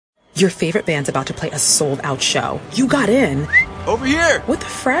Your favorite band's about to play a sold-out show. You got in. Over here! With a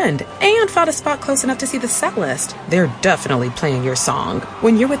friend, and found a spot close enough to see the set list. They're definitely playing your song.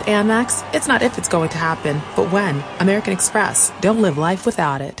 When you're with Amex, it's not if it's going to happen, but when. American Express. Don't live life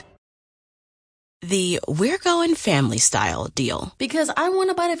without it. The We're Going Family Style deal. Because I want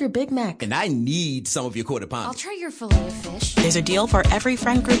a bite of your Big Mac. And I need some of your Quarter Pounder. I'll try your filet of fish. There's a deal for every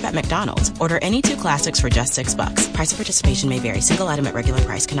friend group at McDonald's. Order any 2 classics for just $6. Price of participation may vary. Single item at regular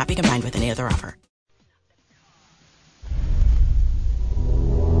price cannot be combined with any other offer.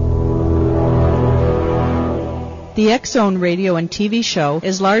 The X-Zone radio and TV show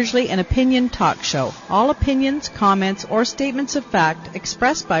is largely an opinion talk show. All opinions, comments, or statements of fact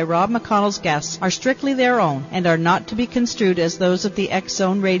expressed by Rob McConnell's guests are strictly their own and are not to be construed as those of the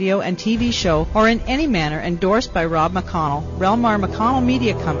X-Zone radio and TV show or in any manner endorsed by Rob McConnell, Relmar McConnell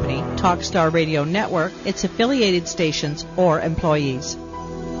Media Company, Talkstar Radio Network, its affiliated stations, or employees.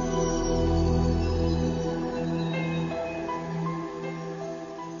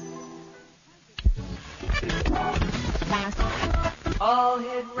 All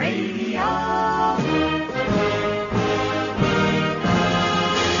Hit Radio.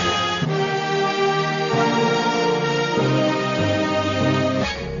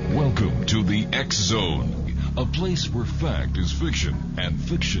 Welcome to the X Zone, a place where fact is fiction and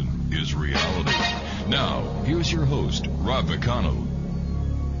fiction is reality. Now, here's your host, Rob McConnell.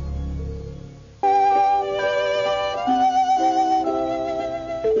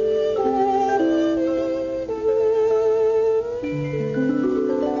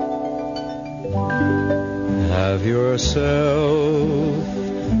 Have yourself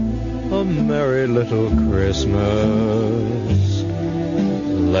a merry little Christmas.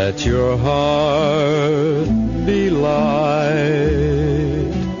 Let your heart be light.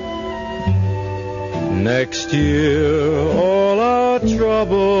 Next year all our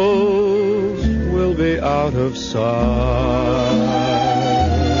troubles will be out of sight.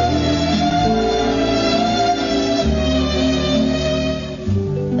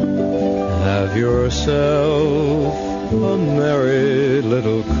 Have yourself a merry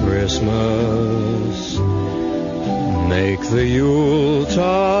little Christmas. Make the Yuletide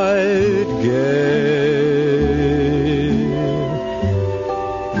gay.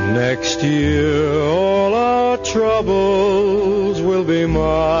 Next year all our troubles will be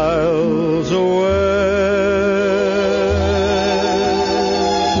miles away.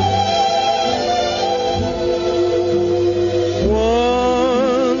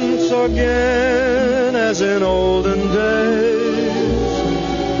 Once again, as in olden days,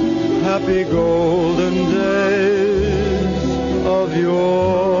 happy golden days of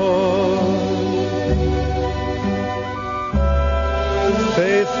yore.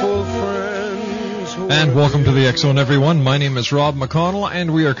 Faithful friends. And welcome to the X-Zone, everyone. My name is Rob McConnell,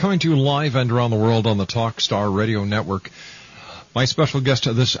 and we are coming to you live and around the world on the Talkstar Radio Network. My special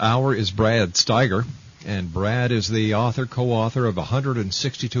guest this hour is Brad Steiger. And Brad is the author, co-author of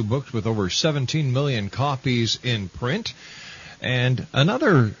 162 books with over 17 million copies in print. And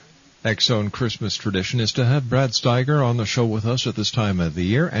another X-Zone Christmas tradition is to have Brad Steiger on the show with us at this time of the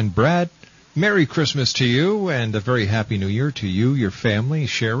year. And Brad, Merry Christmas to you, and a very Happy New Year to you, your family,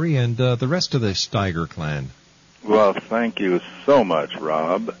 Sherry, and the rest of the Steiger clan. Well, thank you so much,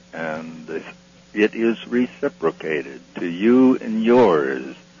 Rob, and it is reciprocated to you and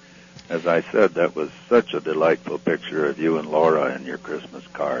yours. As I said, that was such a delightful picture of you and Laura in your Christmas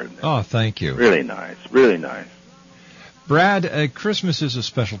card. Oh, thank you. Really nice, really nice. Brad, Christmas is a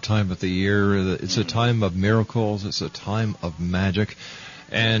special time of the year. It's a time of miracles. It's a time of magic.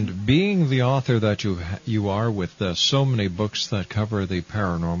 And being the author that you are with so many books that cover the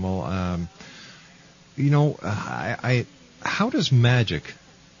paranormal, how does magic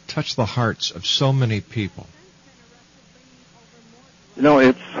touch the hearts of so many people? You know,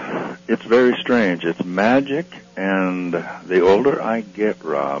 it's very strange. It's magic, and the older I get,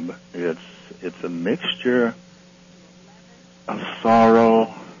 Rob, it's a mixture of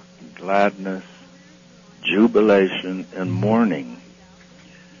sorrow, gladness, jubilation, and mourning.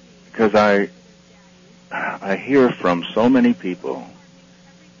 Because I hear from so many people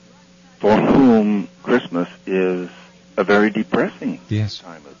for whom Christmas is a very depressing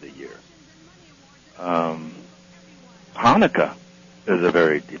time of the year. Hanukkah is a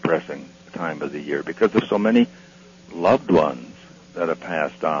very depressing time of the year because of so many loved ones that have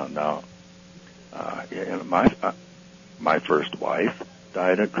passed on. Now, my first wife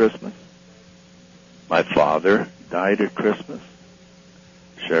died at Christmas. My father died at Christmas.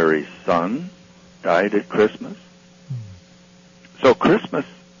 Sherry's son died at Christmas. So Christmas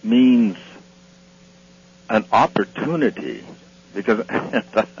means an opportunity because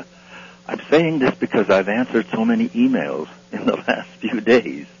I'm saying this because I've answered so many emails in the last few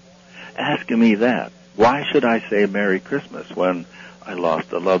days asking me that. Why should I say Merry Christmas when I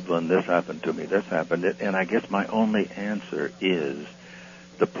lost a loved one, this happened to me, this happened? And I guess my only answer is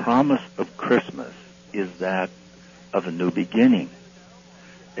the promise of Christmas is that of a new beginning,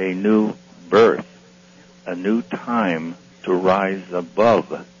 a new birth, a new time to rise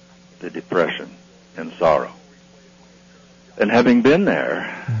above the depression and sorrow. And having been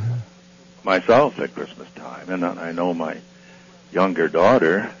there myself at Christmas time, and I know my younger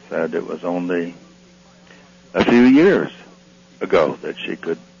daughter said it was only a few years ago that she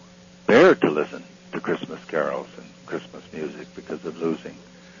could bear to listen to Christmas carols and Christmas music because of losing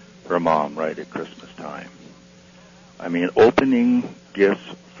her mom right at Christmas time. I mean, opening gifts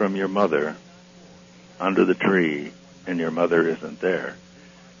from your mother under the tree and your mother isn't there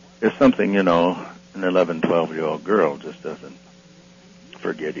is something, you know, an 11, 12-year-old girl just doesn't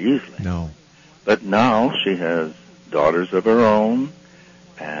forget easily. No. But now she has daughters of her own,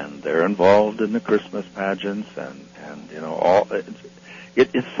 and they're involved in the Christmas pageants, and you know, all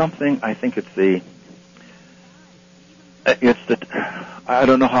it's something. I think it's the I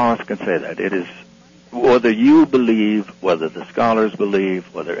don't know how else I can say that. It is, whether you believe, whether the scholars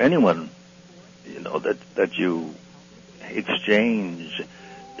believe, whether anyone, you know, that you exchange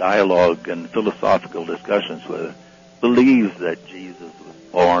dialogue and philosophical discussions with, believes that Jesus was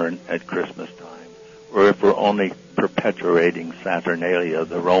born at Christmas time, or if we're only perpetuating Saturnalia,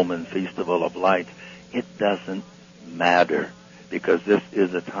 the Roman Festival of Lights, it doesn't matter, because this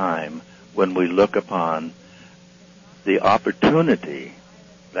is a time when we look upon the opportunity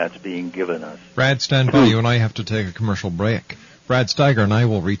that's being given us. Brad, stand by. You and I have to take a commercial break. Brad Steiger and I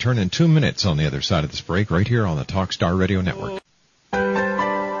will return in 2 minutes on the other side of this break, right here on the Talkstar Radio Network.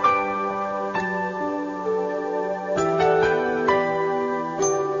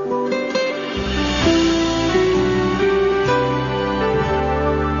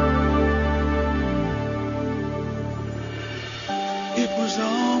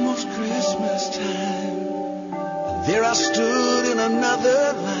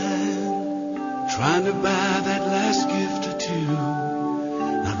 Trying to buy that last gift or two,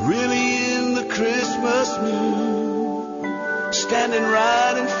 not really in the Christmas mood. Standing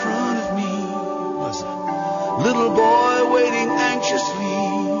right in front of me was a little boy waiting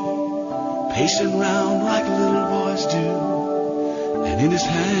anxiously, pacing round like little boys do, and in his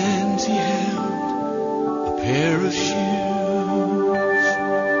hands he held a pair of shoes,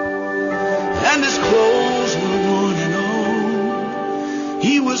 and his clothes were worn and old.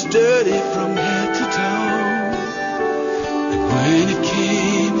 He was dirty from head to toe, and when it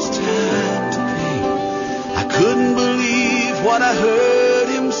came his time to pay, I couldn't believe what I heard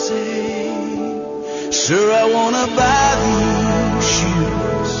him say. Sir, I want to buy these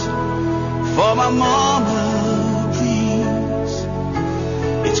shoes for my mama, please.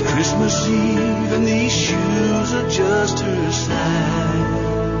 It's Christmas Eve and these shoes are just her size.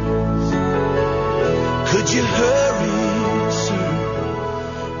 Could you hurry, sir?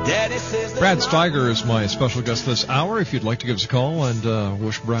 Brad Steiger is my special guest this hour. If you'd like to give us a call and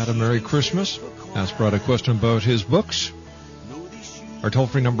wish Brad a Merry Christmas, ask Brad a question about his books, our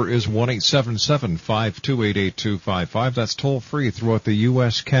toll-free number is 1-877-528-8255. That's toll-free throughout the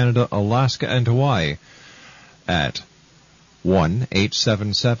U.S., Canada, Alaska, and Hawaii at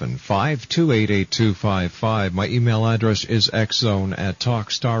 1-877-528-8255. My email address is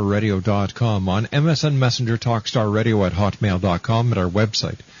xzone@talkstarradio.com. On MSN Messenger, talkstarradio@hotmail.com, at our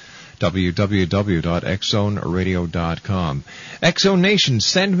website, www.xzoneradio.com. X-Zone Nation,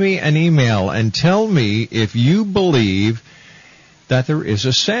 send me an email and tell me if you believe that there is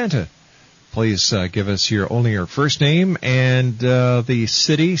a Santa. Please give us only your first name and the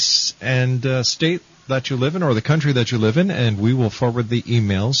city and state that you live in, or the country that you live in, and we will forward the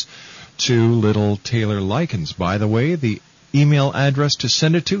emails to little Taylor Likens. By the way, the email address to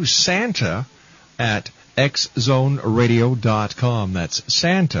send it to, Santa@xzoneradio.com. That's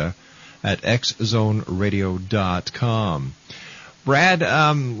Santa@xzoneradio.com. Brad,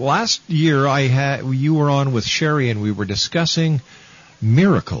 last year you were on with Sherry, and we were discussing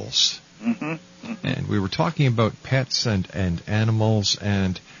miracles. Mm-hmm. And we were talking about pets and animals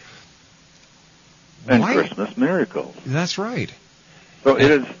and Christmas miracles. That's right. So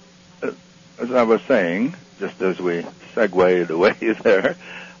it is, as I was saying, just as we segued away there,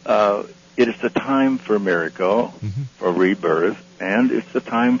 it is the time for miracle, for rebirth, and it's the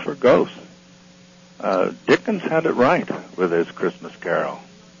time for ghosts. Dickens had it right with his Christmas Carol.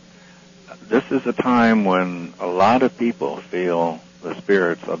 This is a time when a lot of people feel the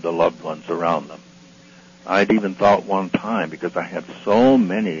spirits of the loved ones around them. I'd even thought one time, because I had so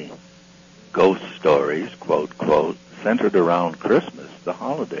many ghost stories, quote, quote, centered around Christmas, the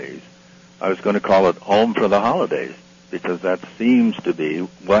holidays. I was going to call it Home for the Holidays, because that seems to be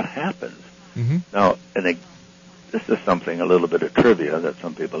what happens. Mm-hmm. Now, this is something, a little bit of trivia that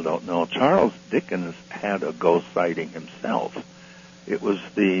some people don't know. Charles Dickens had a ghost sighting himself. It was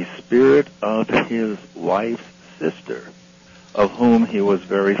the spirit of his wife's sister, of whom he was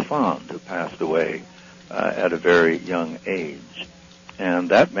very fond, who passed away at a very young age. And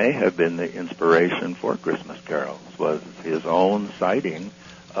that may have been the inspiration for Christmas carols, was his own sighting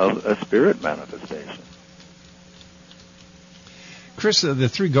of a spirit manifestation. Chris, the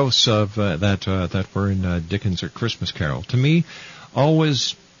three ghosts of that were in Dickens' Christmas Carol, to me,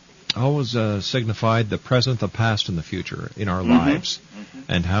 always signified the present, the past, and the future in our lives,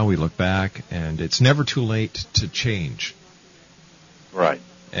 and how we look back. And it's never too late to change. Right.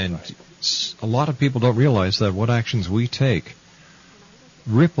 And a lot of people don't realize that what actions we take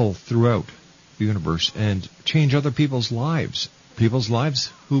ripple throughout the universe and change other people's lives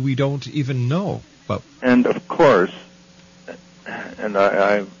who we don't even know. And of course, and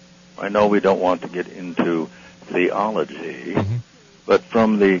I know we don't want to get into theology, but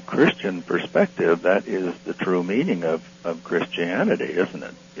from the Christian perspective, that is the true meaning of Christianity, isn't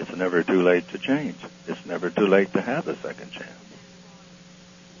it? It's never too late to change. It's never too late to have a second chance.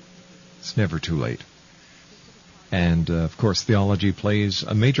 It's never too late. And, of course, theology plays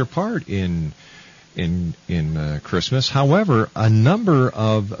a major part in Christmas. However, a number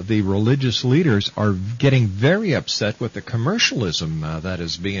of the religious leaders are getting very upset with the commercialism that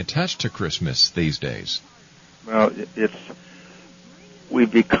is being attached to Christmas these days. Well,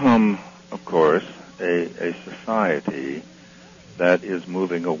 we've become, of course, a society that is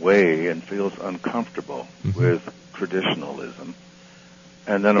moving away and feels uncomfortable with traditionalism.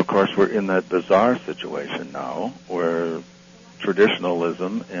 And then, of course, we're in that bizarre situation now where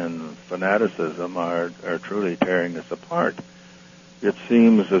traditionalism and fanaticism are truly tearing us apart. It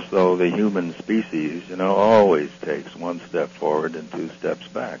seems as though the human species, always takes one step forward and two steps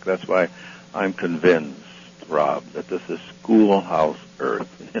back. That's why I'm convinced, Rob, that this is schoolhouse Earth.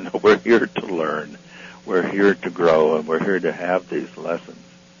 We're here to learn, we're here to grow, and we're here to have these lessons.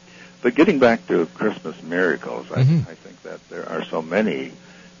 But getting back to Christmas miracles, I think that there are so many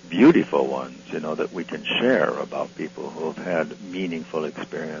beautiful ones, that we can share about people who have had meaningful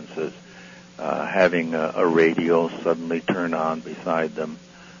experiences, having a radio suddenly turn on beside them.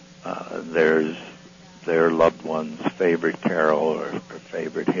 There's their loved one's favorite carol or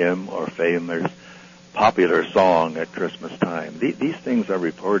favorite hymn or famous popular song at Christmas time. These things are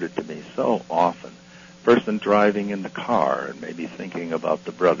reported to me so often. Person driving in the car and maybe thinking about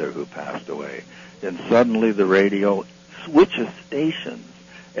the brother who passed away, and suddenly the radio switches stations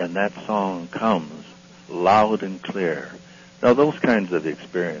and that song comes loud and clear. Now, those kinds of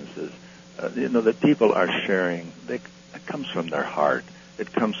experiences, that people are sharing, it comes from their heart.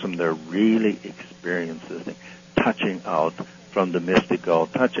 It comes from their really experiences, touching out from the mystical,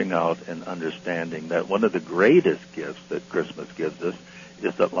 touching out and understanding that one of the greatest gifts that Christmas gives us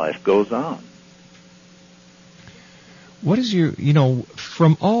is that life goes on. What is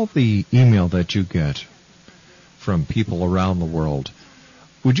from all the email that you get from people around the world,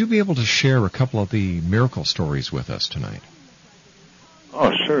 would you be able to share a couple of the miracle stories with us tonight?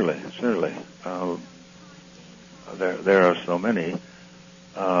 Oh, surely. There are so many.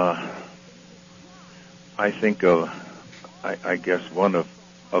 I think I guess one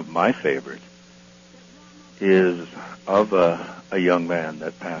of my favorites is of a young man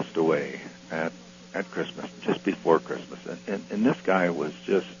that passed away at Christmas, just before Christmas. And this guy was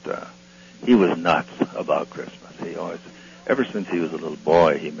just, he was nuts about Christmas. He always, ever since he was a little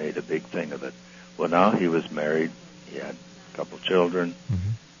boy, he made a big thing of it. Well, now he was married. He had a couple children.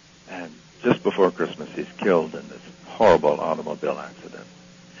 And just before Christmas, he's killed in this horrible automobile accident.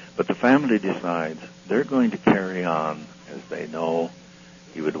 But the family decides they're going to carry on as they know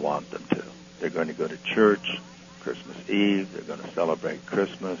he would want them to. They're going to go to church Christmas Eve. They're going to celebrate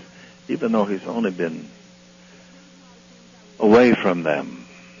Christmas, even though he's only been away from them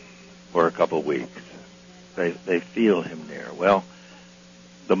for a couple weeks. They feel him near. Well,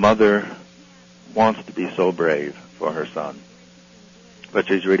 the mother wants to be so brave for her son, but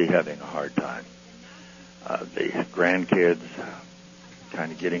she's really having a hard time. The grandkids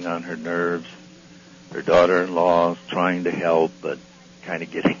kind of getting on her nerves. Her daughter-in-law trying to help, but kind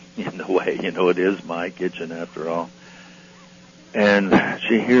of getting in the way. It is my kitchen after all. And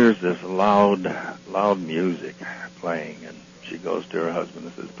she hears this loud music playing, and she goes to her husband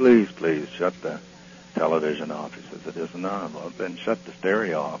and says, please, shut the television off. He says, it isn't on. Well, then shut the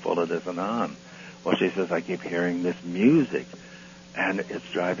stereo off. Well, it isn't on. Well, she says, I keep hearing this music. And it's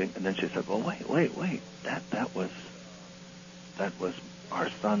driving, and then she said, well, wait, that was our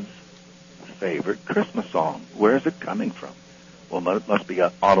son's favorite Christmas song. Where is it coming from? Well, it must be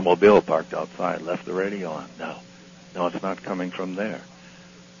an automobile parked outside, left the radio on. No, it's not coming from there.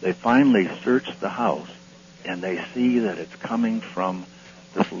 They finally search the house, and they see that it's coming from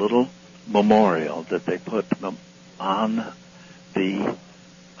this little memorial that they put on the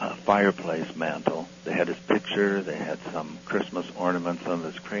fireplace mantle. They had his picture, they had some Christmas ornaments, some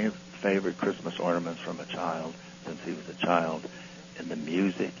of his favorite Christmas ornaments from a child, since he was a child, and the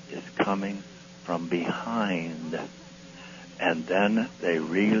music is coming from behind. And then they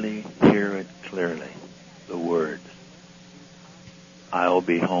really hear it clearly, the words, I'll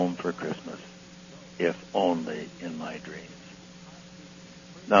be home for Christmas, if only in my dreams.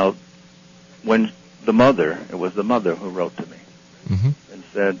 Now, when it was the mother who wrote to me, and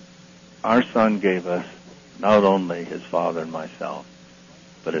said, our son gave us not only his father and myself,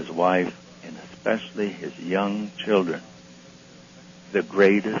 but his wife and especially his young children, the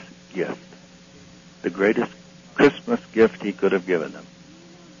greatest gift, the greatest Christmas gift he could have given them.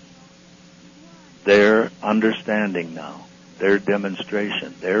 Their understanding now, their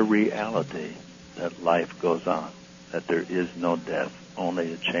demonstration, their reality that life goes on, that there is no death,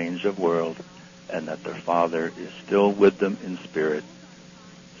 only a change of world, and that their Father is still with them in spirit,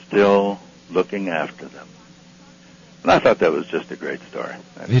 still looking after them. And I thought that was just a great story.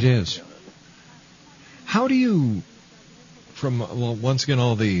 It is. How do you, once again,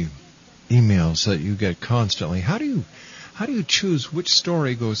 all the emails that you get constantly, how do you choose which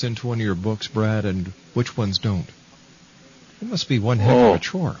story goes into one of your books, Brad, and which ones don't? It must be one heck of a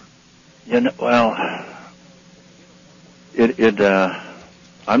chore.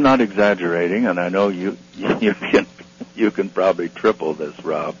 I'm not exaggerating, and I know you can probably triple this,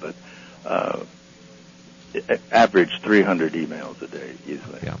 Rob, but average 300 emails a day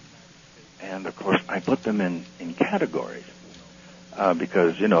easily. Yeah. And of course, I put them in categories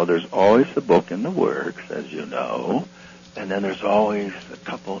because there's always a book in the works, as you know, and then there's always a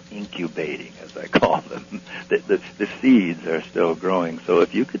couple incubating, as I call them. The seeds are still growing. So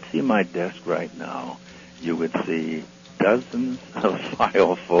if you could see my desk right now, you would see dozens of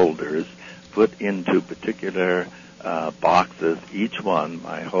file folders put into particular boxes. Each one,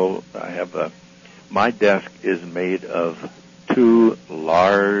 my desk is made of two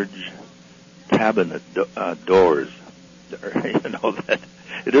large cabinet doors. That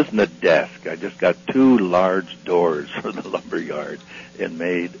it isn't a desk. I just got two large doors for the lumberyard and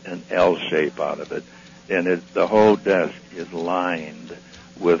made an L shape out of it. And the whole desk is lined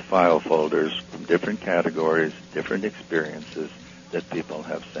with file folders from different categories, different experiences that people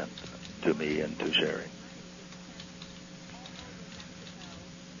have sent to me and to Sherry.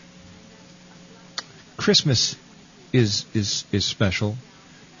 Christmas is special.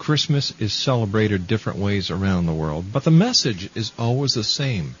 Christmas is celebrated different ways around the world, but the message is always the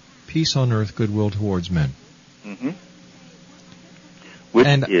same: peace on earth, goodwill towards men. Mm-hmm. Which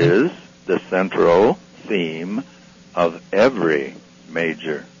is the central theme of every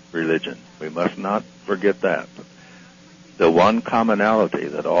major religion. We must not forget that. The one commonality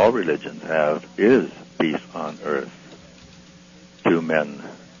that all religions have is peace on earth to men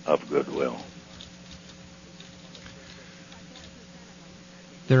of goodwill.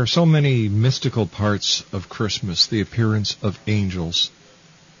 There are so many mystical parts of Christmas: the appearance of angels,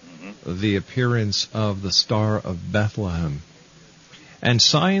 the appearance of the Star of Bethlehem. And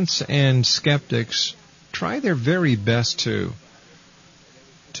science and skeptics try their very best to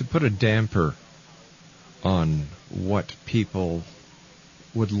put a damper on what people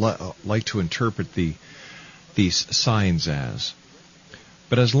would like to interpret these signs as.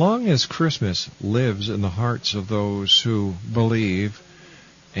 But as long as Christmas lives in the hearts of those who believe,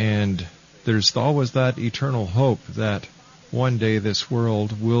 and there's always that eternal hope that one day this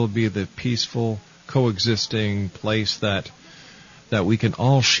world will be the peaceful, coexisting place that we can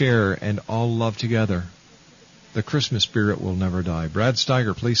all share and all love together, the Christmas spirit will never die. Brad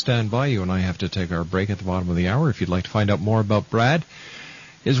Steiger, please stand by. You and I have to take our break at the bottom of the hour. If you'd like to find out more about Brad,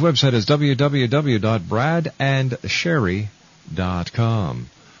 his website is www.bradandsherry.com.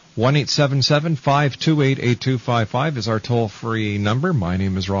 1-877-528-8255 is our toll-free number. My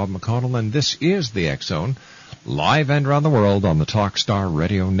name is Rob McConnell, and this is the X-Zone, live and around the world on the Talkstar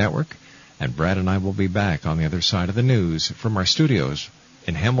Radio Network. And Brad and I will be back on the other side of the news from our studios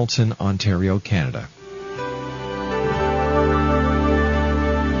in Hamilton, Ontario, Canada.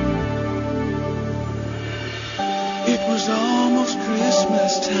 It was almost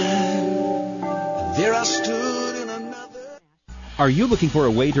Christmas time, and there I stood in another. Are you looking for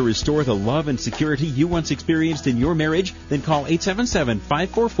a way to restore the love and security you once experienced in your marriage? Then call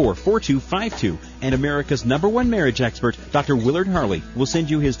 877-544-4252 and America's #1 marriage expert, Dr. Willard Harley, will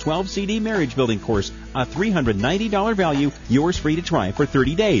send you his 12-CD marriage building course, a $390 value, yours free to try for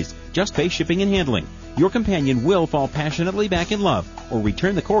 30 days. Just pay shipping and handling. Your companion will fall passionately back in love or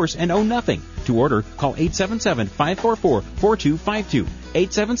return the course and owe nothing. To order, call 877-544-4252.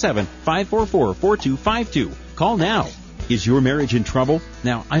 877-544-4252. Call now. Is your marriage in trouble?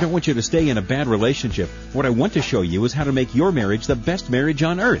 Now, I don't want you to stay in a bad relationship. What I want to show you is how to make your marriage the best marriage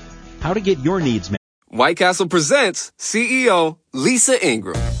on earth. How to get your needs met. White Castle presents CEO Lisa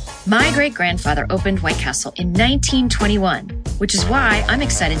Ingram. My great-grandfather opened White Castle in 1921, which is why I'm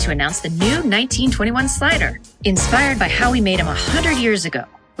excited to announce the new 1921 slider, inspired by how we made them 100 years ago,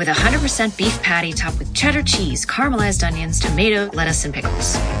 with 100% beef patty topped with cheddar cheese, caramelized onions, tomato, lettuce, and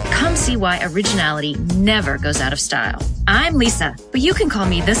pickles. Come see why originality never goes out of style. I'm Lisa, but you can call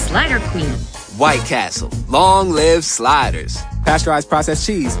me the Slider Queen. White Castle. Long live sliders. Pasteurized processed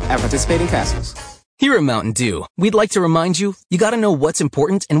cheese at participating castles. Here at Mountain Dew, we'd like to remind you, you gotta know what's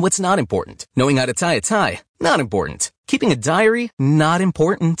important and what's not important. Knowing how to tie a tie, not important. Keeping a diary, not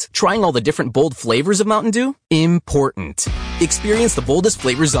important. Trying all the different bold flavors of Mountain Dew, important. Experience the boldest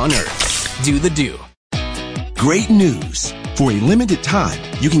flavors on earth. Do the Dew. Great news! For a limited time,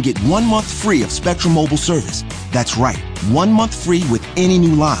 you can get 1 month free of Spectrum Mobile service. That's right, 1 month free with any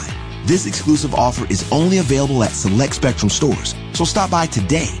new line. This exclusive offer is only available at select Spectrum stores, so stop by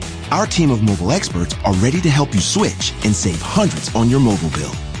today. Our team of mobile experts are ready to help you switch and save hundreds on your mobile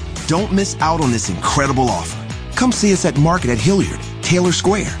bill. Don't miss out on this incredible offer. Come see us at Market at Hilliard, Taylor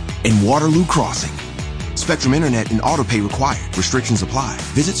Square, and Waterloo Crossing. Spectrum Internet and autopay required. Restrictions apply.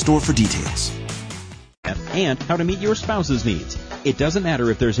 Visit store for details. And how to meet your spouse's needs. It doesn't matter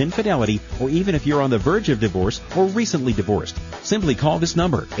if there's infidelity or even if you're on the verge of divorce or recently divorced. Simply call this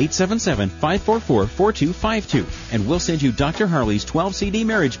number, 877-544-4252, and we'll send you Dr. Harley's 12-CD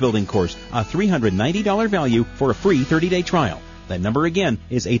marriage building course, a $390 value for a free 30-day trial. That number again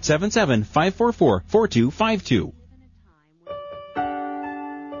is 877-544-4252.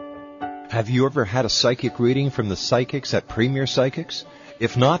 Have you ever had a psychic reading from the psychics at Premier Psychics?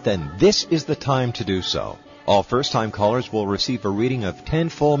 If not, then this is the time to do so. All first-time callers will receive a reading of 10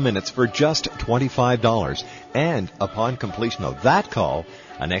 full minutes for just $25. And upon completion of that call,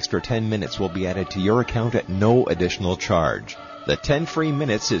 an extra 10 minutes will be added to your account at no additional charge. The 10 free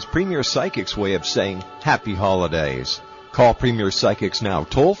minutes is Premier Psychics' way of saying Happy Holidays. Call Premier Psychics now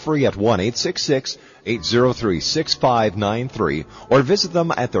toll-free at 1-866-803-6593 or visit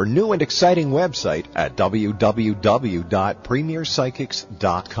them at their new and exciting website at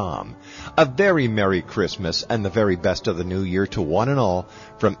www.premierpsychics.com. A very Merry Christmas and the very best of the new year to one and all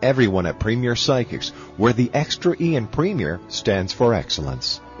from everyone at Premier Psychics, where the extra E in Premier stands for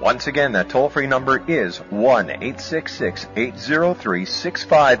excellence. Once again, that toll-free number is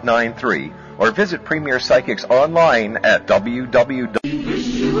 1-866-803-6593 or visit Premier Psychics online at www. We wish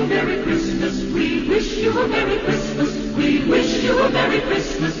you a Merry Christmas. We wish you a Merry Christmas. We wish you a Merry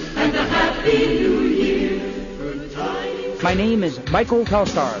Christmas and a Happy New Year. My name is Michael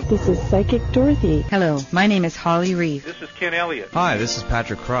Telstar. This is Psychic Dorothy. Hello, my name is Holly Reeve. This is Ken Elliott. Hi, this is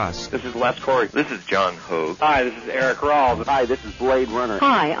Patrick Cross. This is Les Corey. This is John Hogue. Hi, this is Eric Rawls. Hi, this is Blade Runner.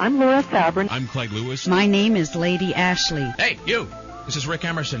 Hi, I'm Laura Fabrin. I'm Craig Lewis. My name is Lady Ashley. Hey, you! This is Rick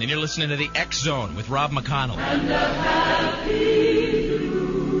Emerson, and you're listening to the X Zone with Rob McConnell. And a Happy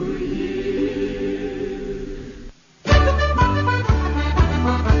New Year.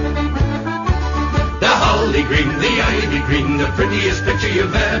 The holly green, the ivy green, the prettiest picture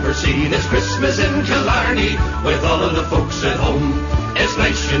you've ever seen. It's Christmas in Killarney with all of the folks at home. It's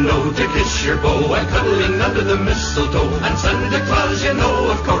nice, you know, to kiss your beau and cuddling under the mistletoe. And Santa Claus, you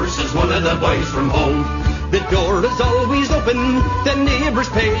know, of course, is one of the boys from home. The door is always open, the neighbours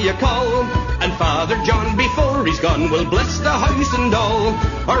pay a call, and Father John, before he's gone, will bless the house and all.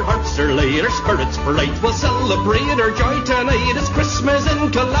 Our hearts are light, our spirits bright, we'll celebrate our joy tonight. It's Christmas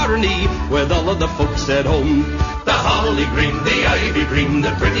in Killarney with all of the folks at home. The holly green, the ivy green,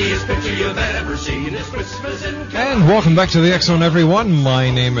 the prettiest picture you've ever seen. It's Christmas in Killarney. And welcome back to the X Zone, everyone. My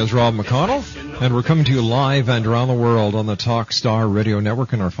name is Rob McConnell, and we're coming to you live and around the world on the Talk Star Radio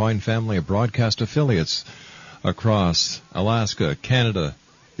Network and our fine family of broadcast affiliates across Alaska, Canada,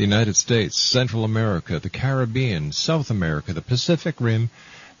 the United States, Central America, the Caribbean, South America, the Pacific Rim,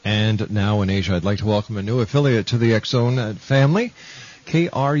 and now in Asia. I'd like to welcome a new affiliate to the X Zone family,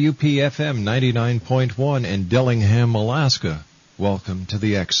 KRUP-FM 99.1 in Dillingham, Alaska. Welcome to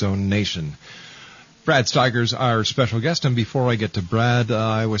the X Zone Nation. Brad Steiger's our special guest, and before I get to Brad,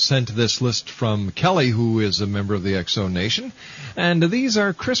 I was sent this list from Kelly, who is a member of the X-Zone Nation, and these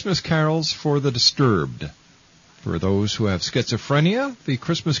are Christmas carols for the disturbed. For those who have schizophrenia, the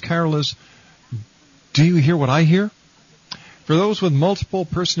Christmas carol is, "Do you hear what I hear?" For those with multiple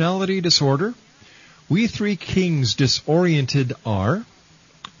personality disorder, "We three kings disoriented are."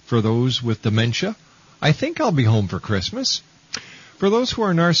 For those with dementia, "I think I'll be home for Christmas." For those who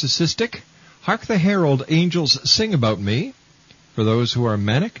are narcissistic, "Hark the herald angels sing about me." For those who are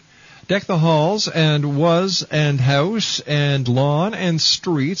manic, "Deck the halls and was and house and lawn and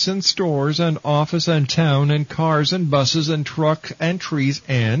streets and stores and office and town and cars and buses and truck and trees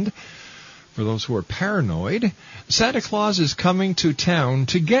and." For those who are paranoid, "Santa Claus is coming to town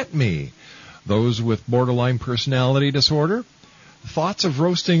to get me." Those with borderline personality disorder, "Thoughts of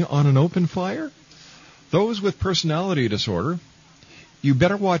roasting on an open fire." Those with personality disorder, "You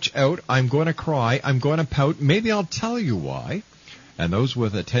better watch out, I'm going to cry, I'm going to pout, maybe I'll tell you why." And those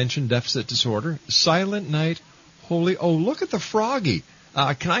with attention deficit disorder, "Silent night, holy, oh, look at the froggy.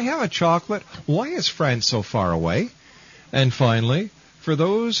 Can I have a chocolate? Why is France so far away?" And finally, for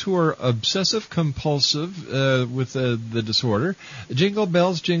those who are obsessive compulsive with the disorder, "Jingle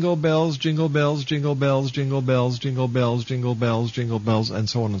bells, jingle bells, jingle bells, jingle bells, jingle bells, jingle bells, jingle bells, jingle bells," and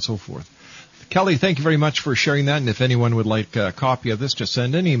so on and so forth. Kelly, thank you very much for sharing that, and if anyone would like a copy of this, just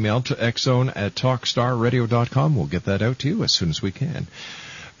send an email to xzone@talkstarradio.com. We'll get that out to you as soon as we can.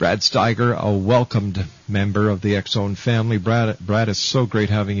 Brad Steiger, a welcomed member of the X-Zone family. Brad, it's so great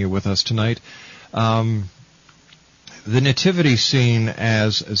having you with us tonight. The nativity scene,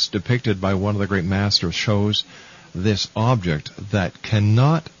 as is depicted by one of the great masters, shows this object that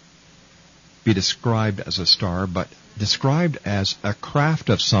cannot be described as a star, but described as a craft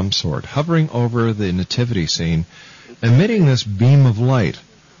of some sort, hovering over the nativity scene, emitting this beam of light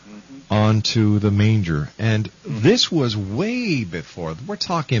onto the manger. And this was way before. We're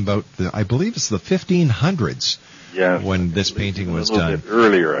talking about, I believe it's the 1500s when this painting was done. A little bit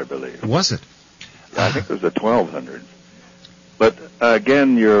earlier, I believe. Was it? Yeah, I think it was the 1200s. But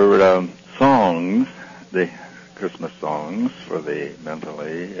again, your songs, the Christmas songs for the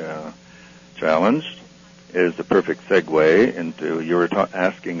mentally challenged, is the perfect segue into, you were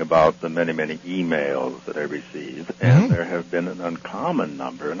asking about the many, many emails that I receive, and there have been an uncommon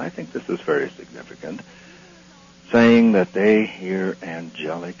number, and I think this is very significant, saying that they hear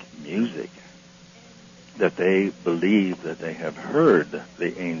angelic music, that they believe that they have heard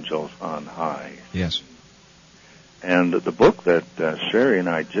the angels on high. Yes. And the book that Sherry and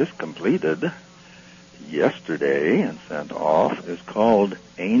I just completed yesterday and sent off is called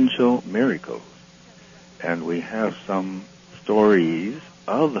Angel Miracles. And we have some stories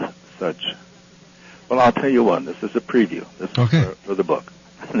of such. Well, I'll tell you one. This is a preview. This is for the book.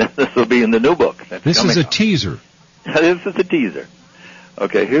 This will be in the new book. This is a teaser. This is a teaser.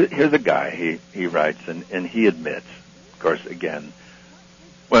 Okay, here's a guy. He writes, and he admits, of course, again,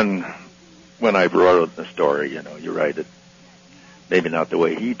 when I wrote the story, you write it maybe not the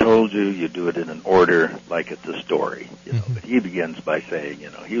way he told you. You do it in an order like it's a story. But he begins by saying,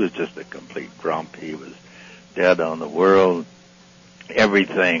 he was just a complete grump. He was dead on the world.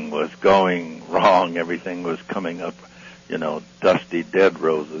 Everything was going wrong. Everything was coming up, dusty, dead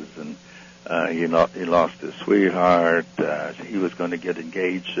roses. And he lost his sweetheart. He was going to get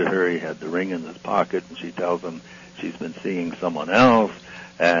engaged to her. He had the ring in his pocket, and she tells him she's been seeing someone else.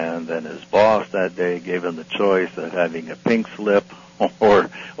 And then his boss that day gave him the choice of having a pink slip or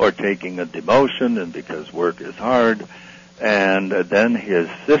taking a demotion, and because work is hard. And then his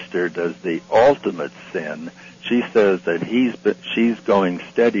sister does the ultimate sin. She says that she's going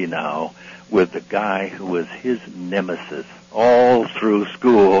steady now with the guy who was his nemesis all through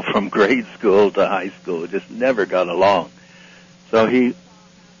school, from grade school to high school. Just never got along. So he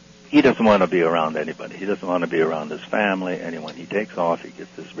doesn't want to be around anybody. He doesn't want to be around his family, anyone. He takes off. He gets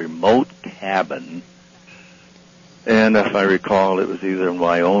this remote cabin. And if I recall, it was either in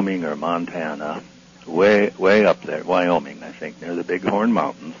Wyoming or Montana, way up there, Wyoming, I think, near the Bighorn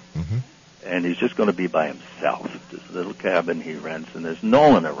Mountains. And he's just going to be by himself. This little cabin he rents, and there's no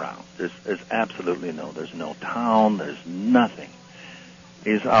one around. There's absolutely there's no town, there's nothing.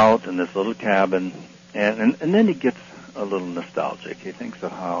 He's out in this little cabin, and then he gets a little nostalgic. He thinks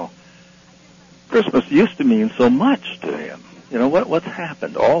of how Christmas used to mean so much to him. What's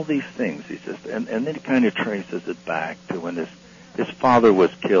happened? All these things. He says, and then he kind of traces it back to when his father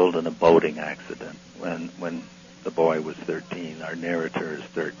was killed in a boating accident when the boy was 13. Our narrator is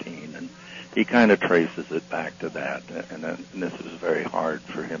 13, and he kind of traces it back to that. And this is very hard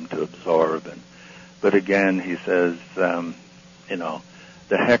for him to absorb. But again, he says, the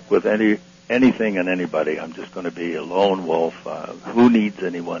heck with anything and anybody. I'm just going to be a lone wolf. Who needs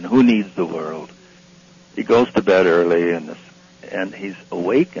anyone? Who needs the world? He goes to bed early, and he's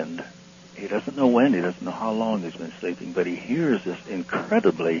awakened. He doesn't know when. He doesn't know how long he's been sleeping, but he hears this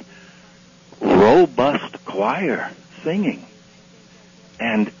incredibly robust choir singing.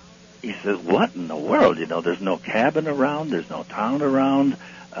 And he says, what in the world? You know, there's no cabin around. There's no town around.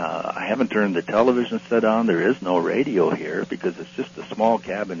 I haven't turned the television set on. There is no radio here because it's just a small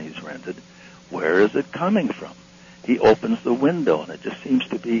cabin he's rented. Where is it coming from? He opens the window, and it just seems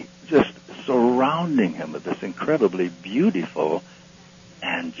to be just surrounding him with this incredibly beautiful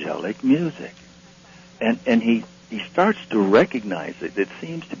angelic music. And he starts to recognize it. It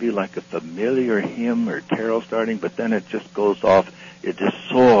seems to be like a familiar hymn or carol starting, but then it just goes off. It just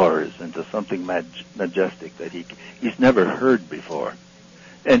soars into something majestic that he's never heard before.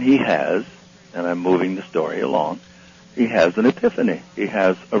 And he has, and I'm moving the story along, he has an epiphany. He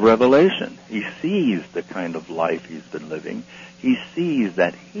has a revelation. He sees the kind of life he's been living. He sees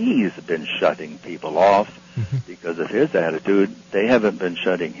that he's been shutting people off because of his attitude. They haven't been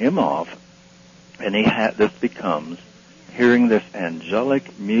shutting him off. And this becomes, hearing this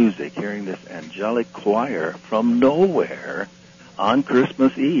angelic music, hearing this angelic choir from nowhere on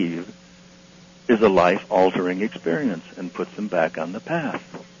Christmas Eve is a life-altering experience and puts him back on the path.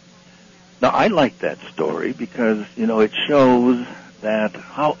 Now, I like that story because, you know, it shows that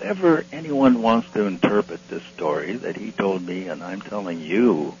however anyone wants to interpret this story that he told me and I'm telling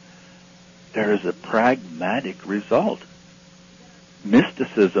you, there is a pragmatic result.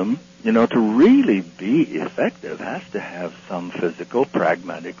 Mysticism, you know, to really be effective has to have some physical,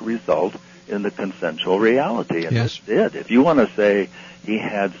 pragmatic result in the consensual reality. And this did. If you want to say he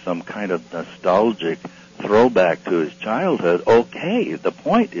had some kind of nostalgic throwback to his childhood, okay, the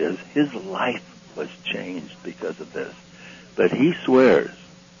point is his life was changed because of this. But he swears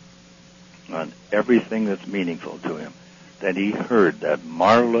on everything that's meaningful to him that he heard that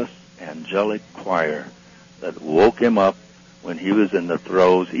marvelous angelic choir that woke him up when he was in the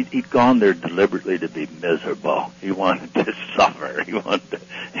throes. He'd gone there deliberately to be miserable. He wanted to suffer. He wanted to,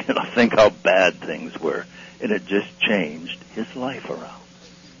 you know, think how bad things were. And it just changed his life around.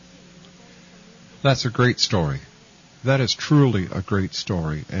 That's a great story. That is truly a great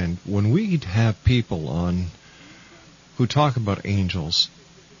story. And when we have people on who talk about angels,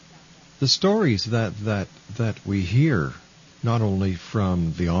 the stories that we hear, not only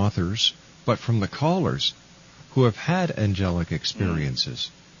from the authors, but from the callers who have had angelic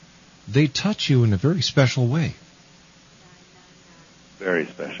experiences, they touch you in a very special way. Very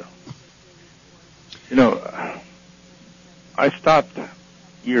special. You know, I stopped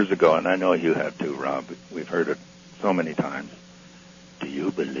years ago, and I know you have too, Rob. We've heard it so many times. Do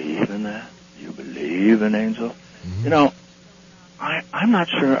you believe in that? Do you believe in angels? Mm-hmm. You know, I'm not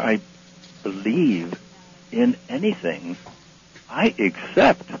sure I believe in anything. I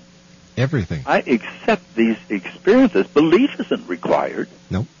accept everything. I accept these experiences. Belief isn't required.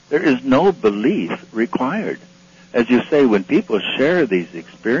 No. There is no belief required. As you say, when people share these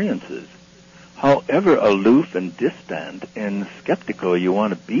experiences, however aloof and distant and skeptical you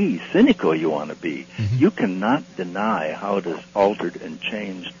want to be, cynical you want to be, you cannot deny how it has altered and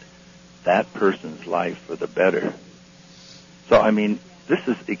changed that person's life for the better. So, I mean, this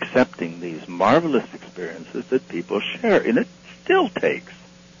is accepting these marvelous experiences that people share, and it still takes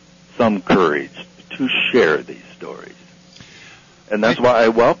some courage to share these stories. And that's why I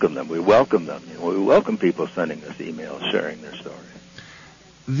welcome them. We welcome them. You know, we welcome people sending us emails, sharing their stories.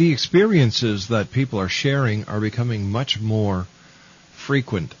 The experiences that people are sharing are becoming much more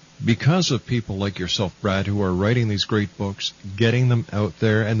frequent because of people like yourself, Brad, who are writing these great books, getting them out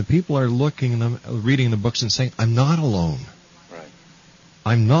there, and the people are looking at them, reading the books and saying, I'm not alone. Right.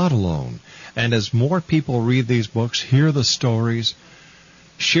 I'm not alone. And as more people read these books, hear the stories,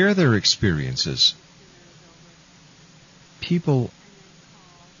 share their experiences, people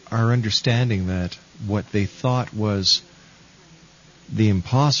are understanding that what they thought was the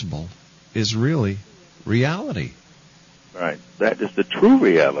impossible is really reality. Right. That is the true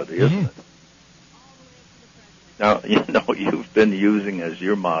reality, isn't it? Now, you know, you've been using as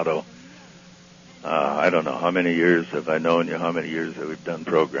your motto, I don't know how many years have I known you, how many years have we done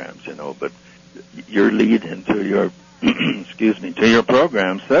programs, you know, but your lead into your, to your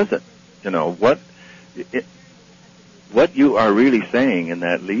program says it. You know, what you are really saying in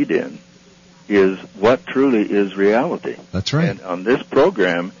that lead-in is what truly is reality. That's right. And on this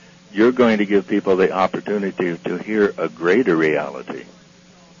program, you're going to give people the opportunity to hear a greater reality.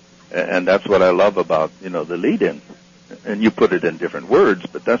 And that's what I love about, you know, the lead-in. And you put it in different words,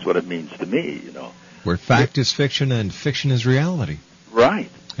 but that's what it means to me, you know. Where fact is fiction and fiction is reality. Right.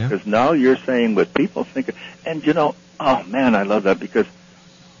 Because now you're saying what people think. And, you know, oh, man, I love that, because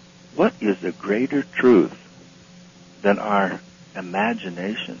what is a greater truth than our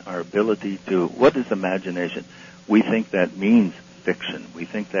imagination, our ability to... What is imagination? We think that means fiction. We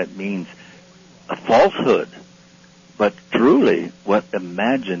think that means a falsehood. But truly, what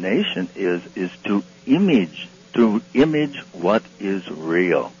imagination is to image what is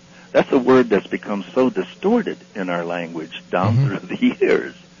real. That's a word that's become so distorted in our language down through the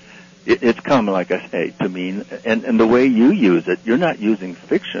years. It's come, like I say, to mean, and the way you use it, you're not using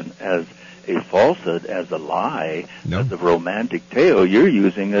fiction as a falsehood, as a lie, as a romantic tale. You're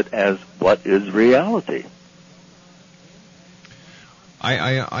using it as what is reality.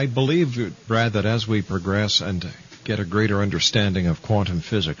 I believe, Brad, that as we progress and get a greater understanding of quantum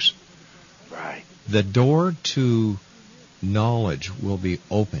physics, right, the door to knowledge will be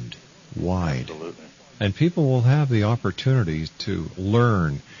opened wide. Absolutely. And people will have the opportunity to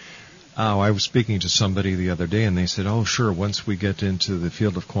learn. I was speaking to somebody the other day, and they said, "Oh, sure, once we get into the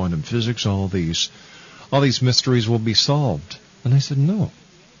field of quantum physics, all these mysteries will be solved." And I said, "No,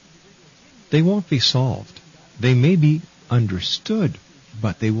 they won't be solved. They may be understood,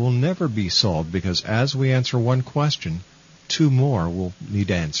 but they will never be solved, because as we answer one question, two more will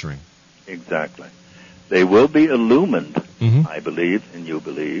need answering." Exactly. They will be illumined, I believe, and you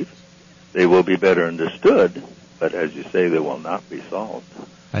believe. They will be better understood, but as you say, they will not be solved.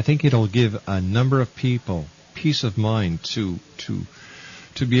 I think it'll give a number of people peace of mind to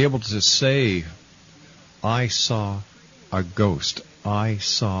be able to say, "I saw a ghost. I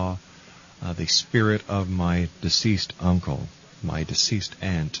saw the spirit of my deceased uncle, my deceased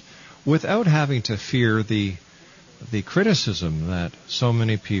aunt," without having to fear the criticism that so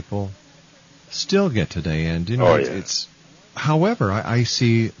many people still get today. And you know, it's however, I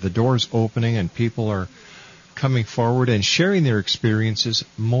see the doors opening and people are coming forward and sharing their experiences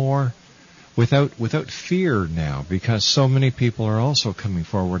more without fear now, because so many people are also coming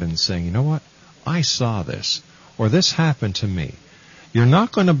forward and saying, "You know what? I saw this, or this happened to me. You're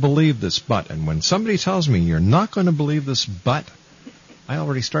not going to believe this, but..." And when somebody tells me, "You're not going to believe this, but..." I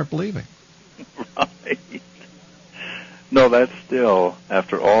already start believing. Right. No, that's still,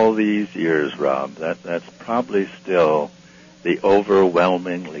 after all these years, Rob, that's probably still the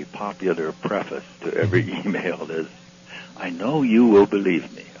overwhelmingly popular preface to every email is, "I know you will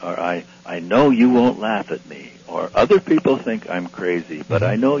believe me," or I know you won't laugh at me, or "Other people think I'm crazy, but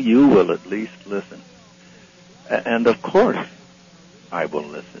I know you will at least listen." And of course, I will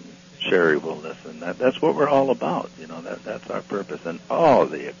listen. Sherry will listen. That's what we're all about. You know, that's our purpose. And all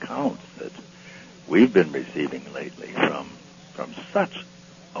the accounts that we've been receiving lately from such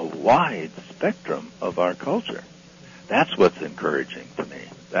a wide spectrum of our culture. That's what's encouraging to me.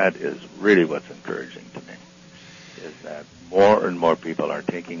 That is really what's encouraging to me, is that more and more people are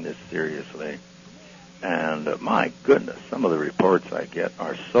taking this seriously. And my goodness, some of the reports I get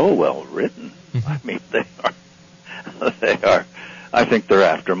are so well written. I mean, they are. I think they're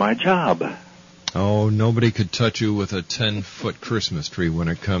after my job. Oh, nobody could touch you with a 10-foot Christmas tree when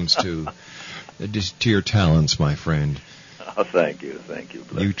it comes to your talents, my friend. Oh, thank you, Blake.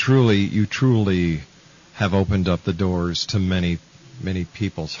 You truly have opened up the doors to many, many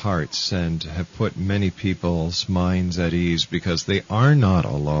people's hearts and have put many people's minds at ease, because they are not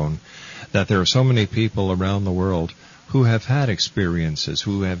alone. That there are so many people around the world who have had experiences,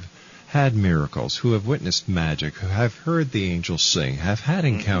 who have had miracles, who have witnessed magic, who have heard the angels sing, have had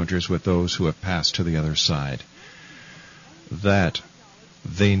encounters with those who have passed to the other side. That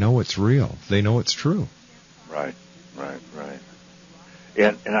they know it's real. They know it's true. Right.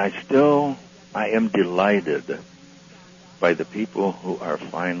 And I am delighted by the people who are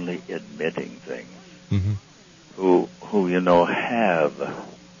finally admitting things, who you know, have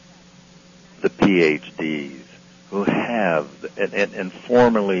the PhDs, who have and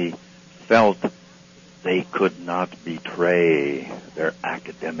formerly felt they could not betray their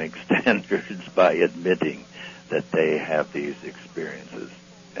academic standards by admitting that they have these experiences.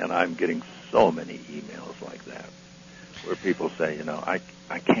 And I'm getting so many emails like that, where people say, you know, I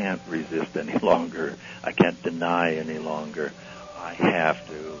can't resist any longer. I can't deny any longer. I have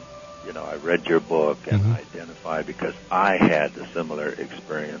to, you know, I read your book and identify because I had a similar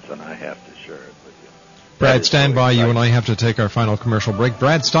experience and I have to share it with you. Brad, stand by. You and I have to take our final commercial break.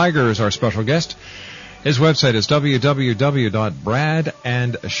 Brad Steiger is our special guest. His website is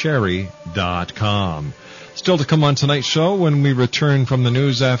www.bradandsherry.com. Still to come on tonight's show, when we return from the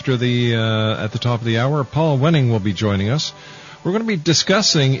news after the at the top of the hour, Paul Wenning will be joining us. We're going to be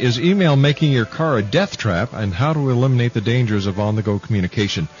discussing, is email making your car a death trap, and how to eliminate the dangers of on-the-go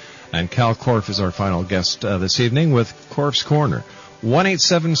communication. And Cal Korff is our final guest this evening with Korff's Corner.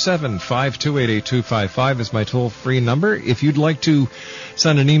 1-877-528-8255 is my toll-free number. If you'd like to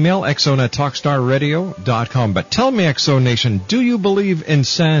send an email, xzone@talkstarradio.com. But tell me, X-Zone Nation, do you believe in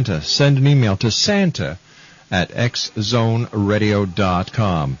Santa? Send an email to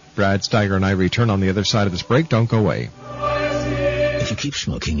santa@xzoneradio.com. Brad Steiger and I return on the other side of this break. Don't go away. If you keep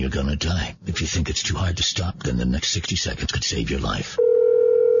smoking, you're gonna die. If you think it's too hard to stop, then the next 60 seconds could save your life.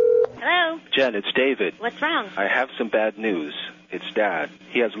 Hello? Jen, it's David. What's wrong? I have some bad news. It's Dad.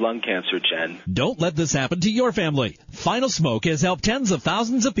 He has lung cancer, Jen. Don't let this happen to your family. Final Smoke has helped tens of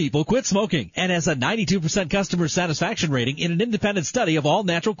thousands of people quit smoking and has a 92% customer satisfaction rating in an independent study of all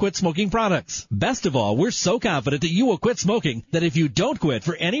natural quit smoking products. Best of all, we're so confident that you will quit smoking that if you don't quit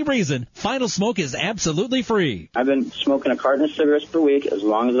for any reason, Final Smoke is absolutely free. I've been smoking a carton of cigarettes per week as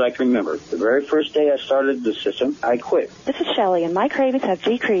long as I can remember. The very first day I started the system, I quit. This is Shelley, and my cravings have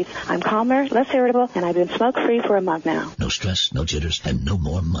decreased. I'm calmer, less irritable, and I've been smoke-free for a month now. No stress, no jitters, and no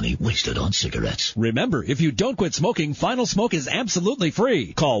more money wasted on cigarettes. Remember, if you don't quit smoking, Final Smoke is absolutely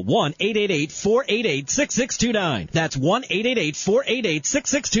free. Call 1-888-488-6629. That's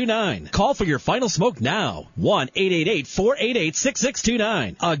 1-888-488-6629. Call for your Final Smoke now.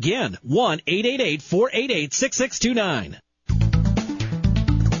 1-888-488-6629. Again, 1-888-488-6629.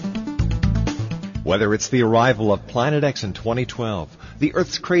 Whether it's the arrival of Planet X in 2012, the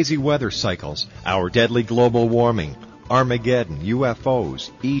Earth's crazy weather cycles, our deadly global warming, Armageddon, UFOs,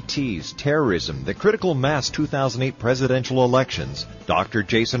 ETs, terrorism, the critical mass 2008 presidential elections, Dr.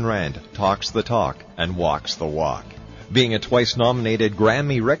 Jason Rand talks the talk and walks the walk. Being a twice-nominated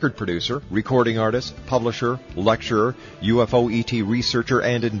Grammy record producer, recording artist, publisher, lecturer, UFO ET researcher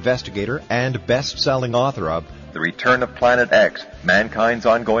and investigator, and best-selling author of The Return of Planet X, Mankind's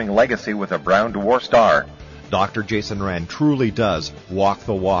Ongoing Legacy with a Brown Dwarf Star, Dr. Jason Rand truly does walk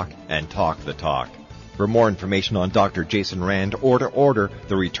the walk and talk the talk. For more information on Dr. Jason Rand or to order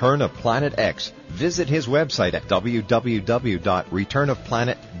The Return of Planet X, visit his website at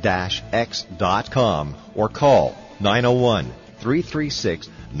www.returnofplanet-x.com or call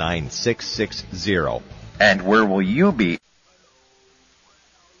 901-336-9660. And where will you be?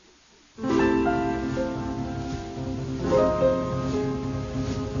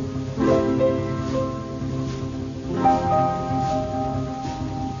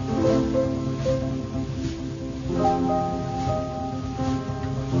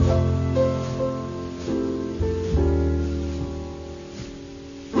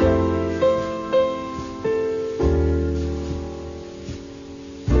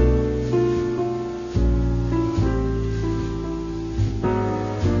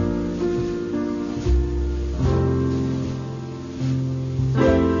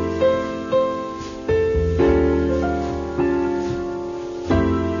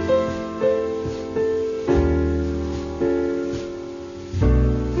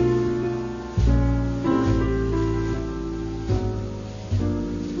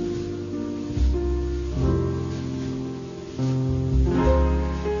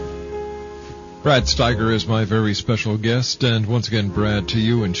 Brad Steiger is my very special guest, and once again, Brad, to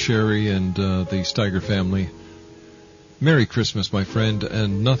you and Sherry and the Steiger family, Merry Christmas, my friend,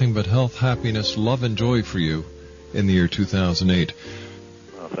 and nothing but health, happiness, love, and joy for you in the year 2008.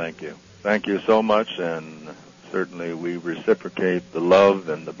 Well, thank you. Thank you so much, and certainly we reciprocate the love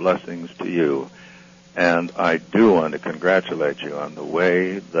and the blessings to you. And I do want to congratulate you on the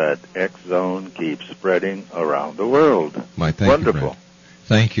way that X-Zone keeps spreading around the world. Wonderful. You,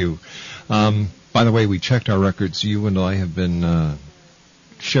 thank you. By the way, we checked our records. You and I have been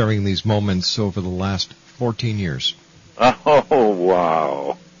sharing these moments over the last 14 years. Oh,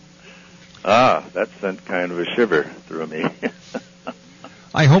 wow. That sent kind of a shiver through me.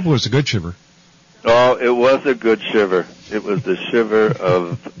 I hope it was a good shiver. Oh, it was a good shiver. It was the shiver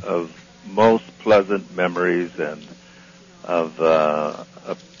of most pleasant memories and of a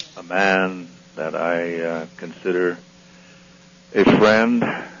man that I consider a friend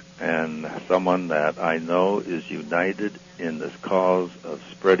and someone that I know is united in this cause of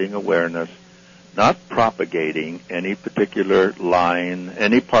spreading awareness, not propagating any particular line,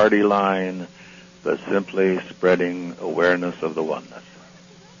 any party line, but simply spreading awareness of the oneness.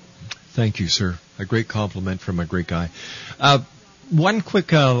 Thank you, sir. A great compliment from a great guy. One quick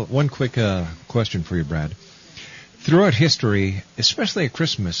question for you, Brad. Throughout history, especially at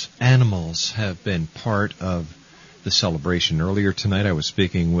Christmas, animals have been part of the celebration. Earlier tonight, I was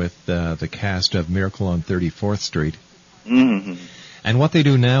speaking with the cast of Miracle on 34th Street. Mm-hmm. And what they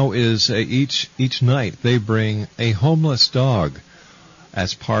do now is each night they bring a homeless dog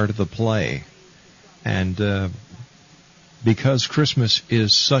as part of the play. And because Christmas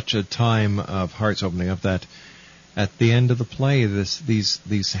is such a time of hearts opening up, that At the end of the play,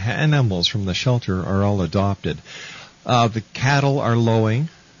 these animals from the shelter are all adopted. The cattle are lowing.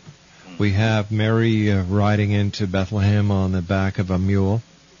 We have Mary riding into Bethlehem on the back of a mule.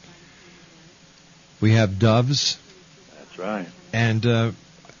 We have doves. That's right. And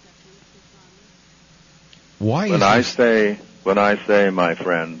when I say, my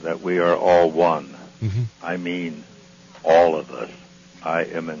friend, that we are all one, I mean all of us. I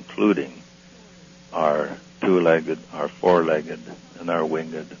am including our two-legged, our four-legged, and our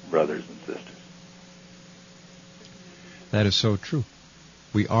winged brothers and sisters. That is so true.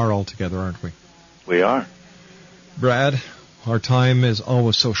 We are all together, aren't we? We are. Brad, our time is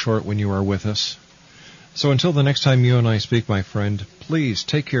always so short when you are with us. So until the next time you and I speak, my friend, please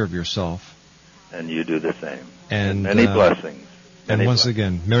take care of yourself. And you do the same. And many blessings. And once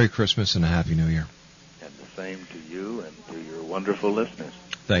again, Merry Christmas and a Happy New Year. And the same to you and to your wonderful listeners.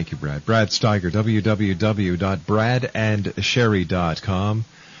 Thank you, Brad. Brad Steiger, www.bradandsherry.com.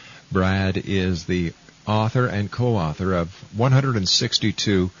 Brad is the author and co-author of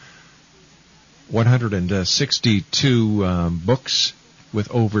 162 books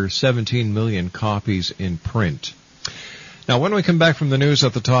with over 17 million copies in print. Now, when we come back from the news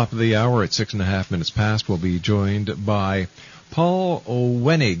at the top of the hour at 6.5 minutes past, we'll be joined by Paul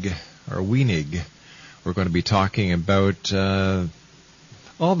Wenig. We're going to be talking about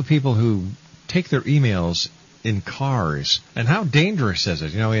all the people who take their emails in cars and how dangerous is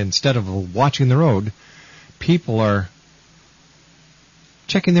it. You know, instead of watching the road, people are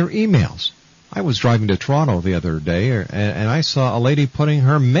checking their emails. I was driving to Toronto the other day, and I saw a lady putting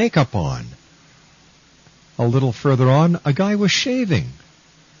her makeup on. A little further on, a guy was shaving.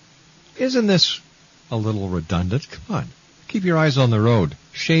 Isn't this a little redundant? Come on. Keep your eyes on the road.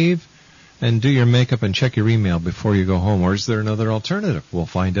 Shave and do your makeup and check your email before you go home. Or is there another alternative? We'll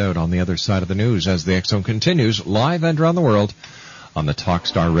find out on the other side of the news as the X Zone continues live and around the world on the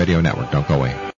Talkstar Radio Network. Don't go away.